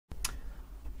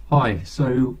Hi,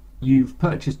 so you've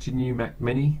purchased your new Mac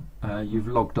Mini, you've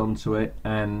logged onto it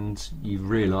and you've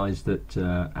realised that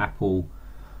Apple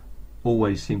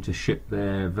always seem to ship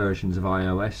their versions of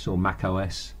iOS or Mac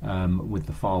OS with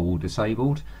the firewall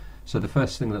disabled. So the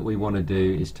first thing that we want to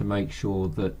do is to make sure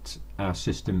that our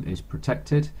system is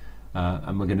protected,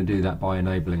 and we're going to do that by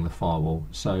enabling the firewall.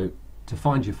 So to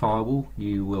find your firewall,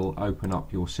 you will open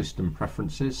up your system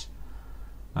preferences.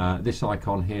 This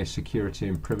icon here, security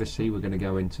and privacy, we're going to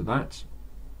go into that.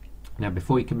 Now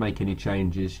before you can make any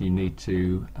changes, you need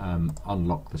to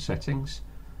unlock the settings,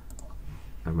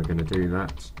 and we're going to do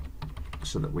that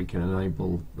so that we can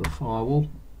enable the firewall.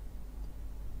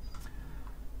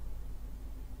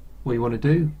 What you want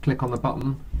to do, click on the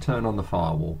button, turn on the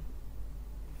firewall.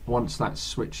 Once that's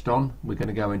switched on, we're going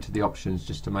to go into the options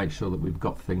just to make sure that we've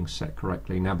got things set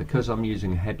correctly. Now because I'm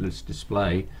using a headless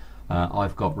display,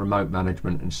 I've got remote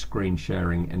management and screen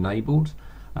sharing enabled.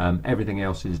 Everything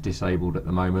else is disabled at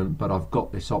the moment, but I've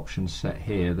got this option set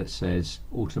here that says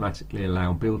automatically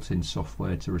allow built-in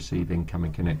software to receive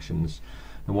incoming connections.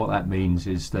 And what that means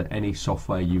is that any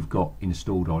software you've got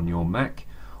installed on your Mac,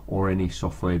 or any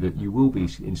software that you will be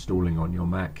installing on your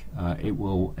Mac, it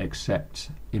will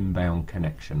accept inbound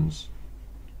connections.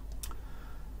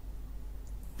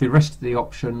 The rest of the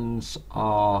options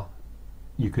are,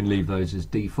 you can leave those as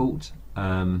default,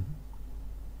 and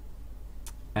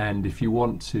if you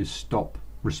want to stop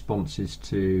responses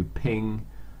to ping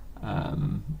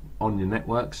on your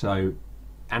network,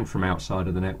 and from outside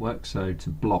of the network, so to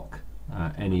block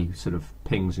any sort of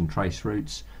pings and trace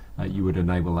routes, you would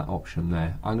enable that option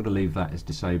there. I'm going to leave that as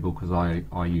disabled because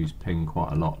I use ping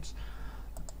quite a lot.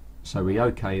 So we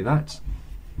OK that,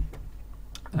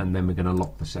 and then we're going to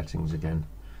lock the settings again.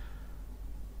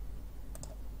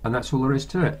 And that's all there is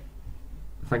to it.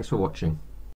 Thanks for watching.